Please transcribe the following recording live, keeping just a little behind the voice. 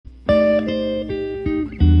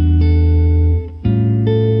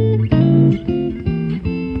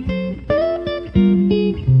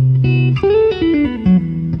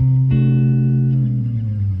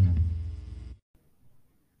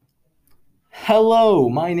Hello,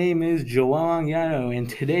 my name is Joel Angiano, and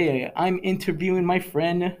today I'm interviewing my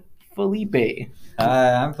friend Felipe.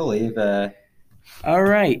 Hi, I'm Felipe. All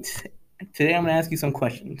right, today I'm going to ask you some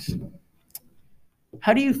questions.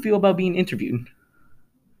 How do you feel about being interviewed?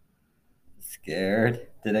 Scared?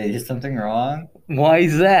 Did I do something wrong? Why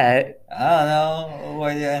is that? I don't know.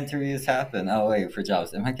 Why do interviews happen? Oh, wait, for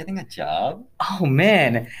jobs. Am I getting a job? Oh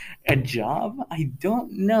man, a job? I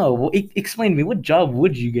don't know. Well, explain to me, what job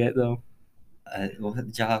would you get though?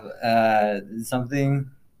 What job? Something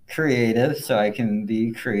creative, so I can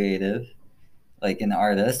be creative, like an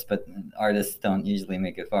artist, but artists don't usually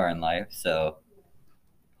make it far in life, so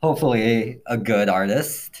hopefully a good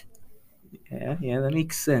artist. Yeah, that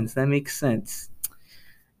makes sense. That makes sense.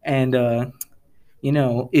 And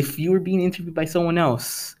if you were being interviewed by someone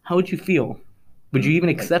else, how would you feel? Would you even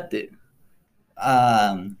Like, accept it?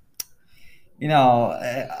 um, you know,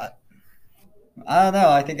 I, I don't know.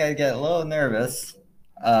 I think I'd get a little nervous.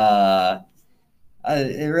 Uh,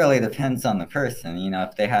 it really depends on the person,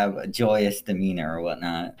 if they have a joyous demeanor or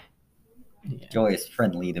whatnot, Yeah. joyous,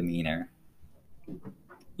 friendly demeanor.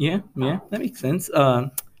 Yeah, that makes sense. All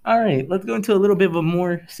right, let's go into a little bit of a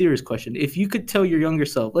more serious question. If you could tell your younger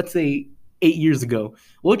self, let's say 8 years ago,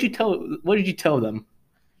 what would you tell? What did you tell them?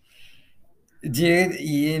 Dude,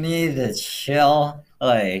 you need to chill.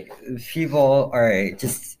 Like, people, all right,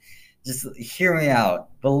 just hear me out.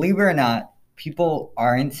 Believe it or not, people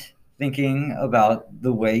aren't thinking about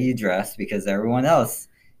the way you dress because everyone else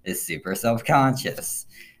is super self-conscious.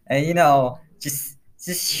 And just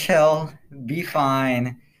chill, be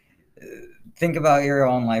fine, think about your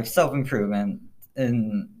own life, self-improvement,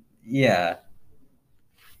 and yeah.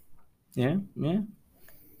 Yeah.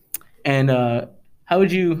 And how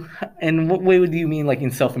would you? And what way would you mean, like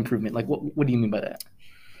in self improvement? Like what do you mean by that?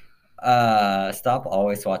 Stop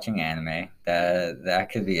always watching anime. That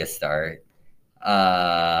could be a start.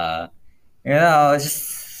 Uh,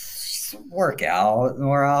 just work out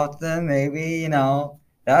more often. Maybe that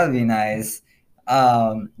would be nice.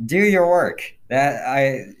 Do your work. That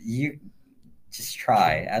I you just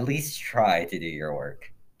try. At least try to do your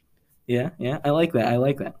work. Yeah, I like that. I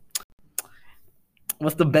like that.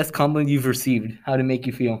 What's the best compliment you've received? How to make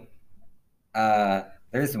you feel? Uh,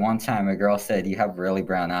 there's one time a girl said you have really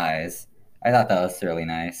brown eyes. I thought that was really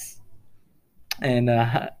nice. And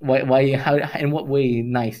why? How? In what way?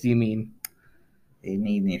 Nice? Do you mean? It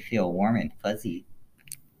made me feel warm and fuzzy.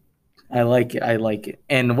 I like it. I like it.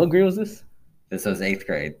 And what grade was this? This was eighth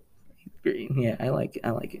grade. Grade. Yeah, I like it. I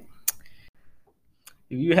like it.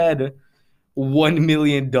 If you had $1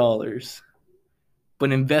 million,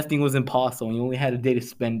 but investing was impossible and you only had a day to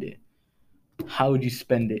spend it, how would you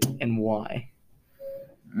spend it and why?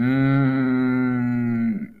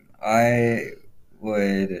 I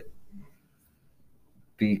would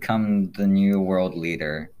become the new world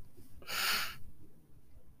leader.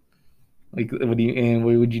 Like, what do you and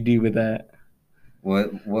what would you do with that?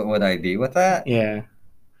 What would I be with that? Yeah,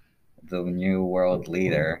 The new world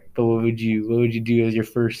leader. but what would you do as your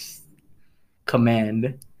first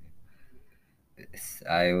command?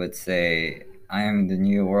 I would say I am the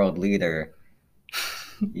new world leader.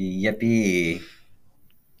 Yippee.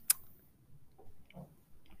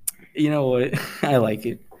 You know what? I like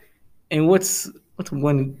it. And what's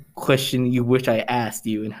one question you wish I asked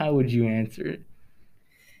you, and how would you answer it?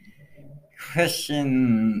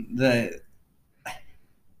 Question the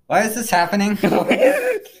Why is this happening?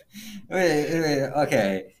 Wait,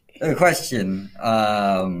 okay. A question.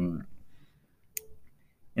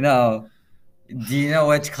 You know, do you know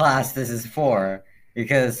which class this is for?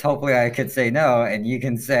 Because hopefully I could say no, and you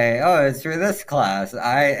can say, "Oh, it's for this class."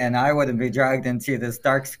 I wouldn't be dragged into this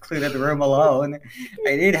dark, secluded room alone.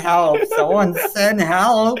 I need help. Someone send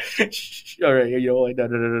help. All right, you know what?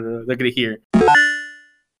 No. They're gonna hear.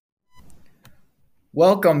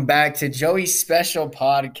 Welcome back to Joey's special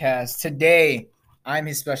podcast. Today, I'm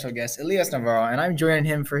his special guest, Elias Navarro, and I'm joining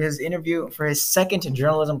him for his interview for his second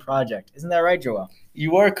journalism project. Isn't that right, Joel?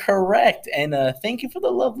 You are correct, and thank you for the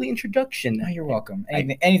lovely introduction. No, you're welcome.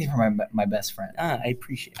 Anything for my best friend. I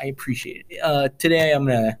appreciate it. Today I'm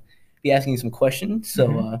gonna be asking you some questions,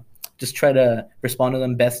 so just try to respond to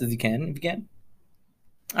them best as you can, if you can.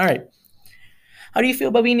 All right. How do you feel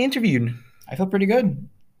about being interviewed? I feel pretty good.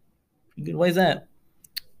 Good. Why is that?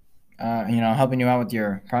 Helping you out with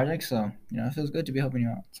your project, so it feels good to be helping you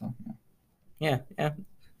out. So Yeah, that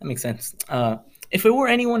makes sense. If it were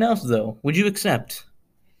anyone else, though, would you accept?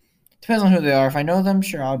 Depends on who they are. If I know them,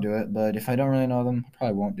 sure, I'll do it. But if I don't really know them, I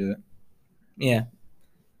probably won't do it. Yeah,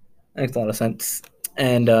 that makes a lot of sense.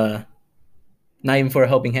 And not even for a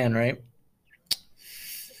helping hand, right?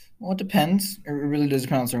 Well, it depends. It really does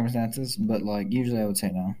depend on circumstances, but like usually I would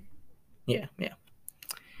say no. Yeah, yeah.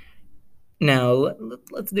 Now,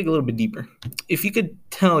 let's dig a little bit deeper. If you could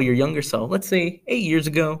tell your younger self, let's say 8 years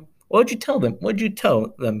ago, what would you tell them? What would you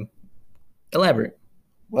tell them? Elaborate.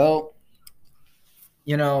 Well,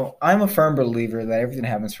 I'm a firm believer that everything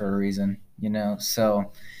happens for a reason,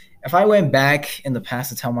 So if I went back in the past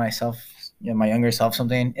to tell myself, my younger self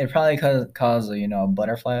something, it'd probably cause a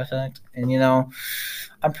butterfly effect. And,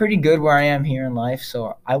 I'm pretty good where I am here in life,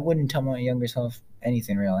 so I wouldn't tell my younger self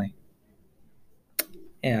anything really.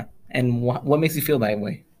 Yeah. And what makes you feel that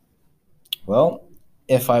way? Well,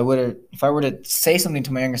 if I were to say something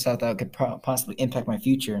to my younger self that could possibly impact my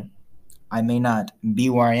future, I may not be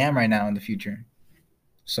where I am right now in the future.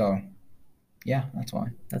 So, yeah, that's why.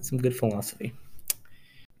 That's some good philosophy.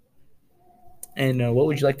 And what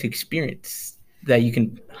would you like to experience that you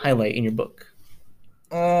can highlight in your book?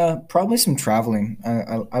 Probably some traveling.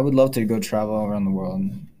 I would love to go travel around the world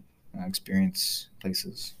and experience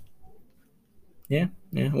places. Yeah.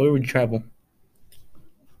 Where would you travel?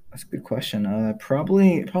 That's a good question.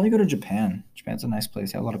 Probably go to Japan. Japan's a nice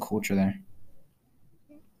place. They have a lot of culture there.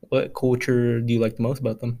 What culture do you like the most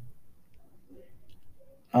about them?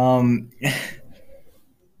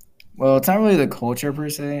 Well, it's not really the culture per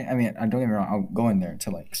se. I mean, don't get me wrong. I'll go in there to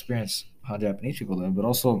like experience how Japanese people live, but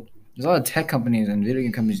also there's a lot of tech companies and video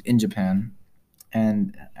game companies in Japan,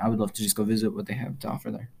 and I would love to just go visit what they have to offer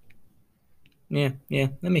there. Yeah,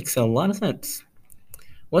 that makes a lot of sense.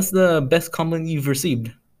 What's the best compliment you've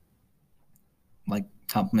received? Like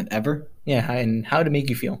compliment ever? Yeah, and how to make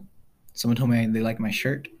you feel? Someone told me they like my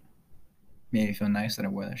shirt. Made me feel nice that I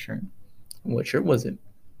wore that shirt. What shirt was it?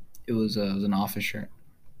 It was an office shirt.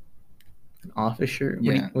 An office shirt?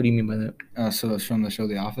 Yeah. What do you mean by that? So it's from the show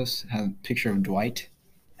The Office. It had a picture of Dwight,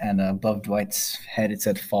 and above Dwight's head it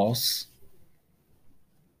said false.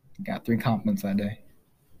 Got 3 compliments that day.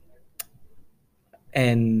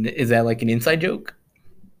 And is that like an inside joke?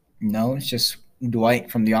 No, it's just Dwight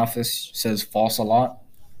from The Office says false a lot.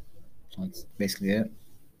 So that's basically it.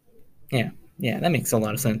 Yeah, that makes a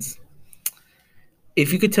lot of sense.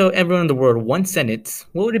 If you could tell everyone in the world one sentence,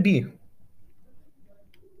 what would it be?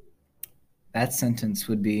 That sentence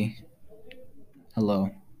would be, hello.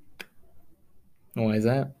 Why is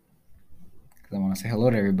that? Because I want to say hello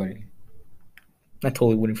to everybody. That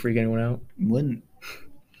totally wouldn't freak anyone out. Wouldn't.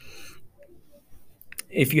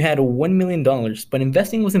 If you had $1 million, but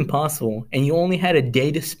investing was impossible, and you only had a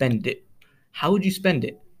day to spend it, how would you spend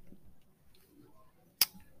it?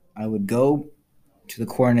 I would go to the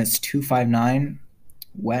coordinates 259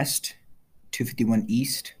 west, 251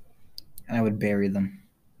 east, and I would bury them.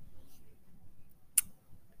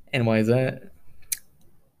 And why is that?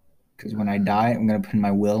 Because when I die, I'm going to put in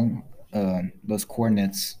my will those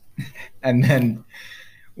coordinates. And then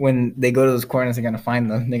when they go to those coordinates, they're going to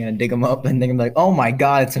find them. They're going to dig them up, and they're going to be like, oh, my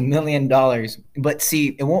God, it's $1 million. But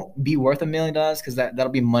see, it won't be worth $1 million because that'll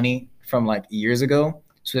be money from like years ago.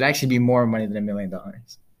 So it'd actually be more money than $1 million.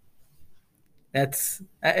 That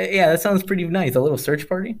sounds pretty nice. A little search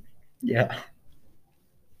party? Yeah.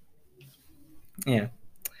 Yeah.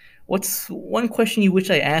 What's one question you wish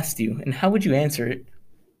I asked you, and how would you answer it?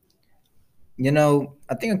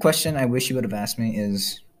 I think a question I wish you would have asked me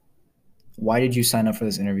is, why did you sign up for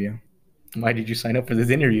this interview? Why did you sign up for this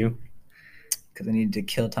interview? Because I needed to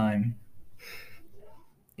kill time.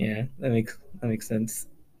 Yeah, that makes sense.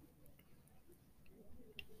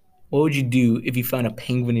 What would you do if you found a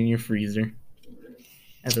penguin in your freezer?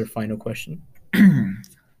 As our final question.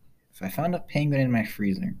 If I found a penguin in my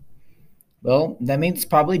freezer, well, that means it's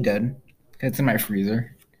probably dead because it's in my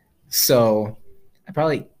freezer. So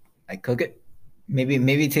I cook it. Maybe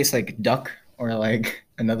it tastes like duck or like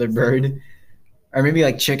another bird, or maybe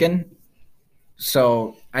like chicken.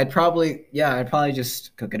 So I'd probably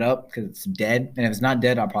just cook it up because it's dead. And if it's not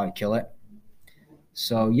dead, I'll probably kill it.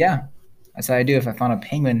 So yeah, that's what I do if I found a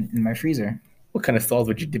penguin in my freezer. What kind of sauce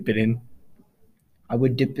would you dip it in? I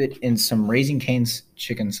would dip it in some Raising Cane's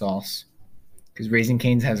chicken sauce because Raising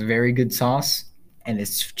Cane's has very good sauce and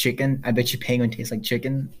it's chicken. I bet you penguin tastes like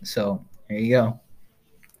chicken. So there you go.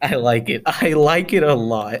 I like it. I like it a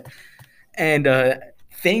lot. And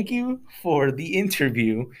thank you for the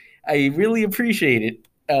interview. I really appreciate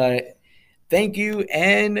it. Thank you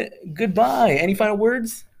and goodbye. Any final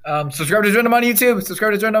words? Subscribe to Join Them on YouTube.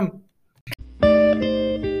 Subscribe to Join Them.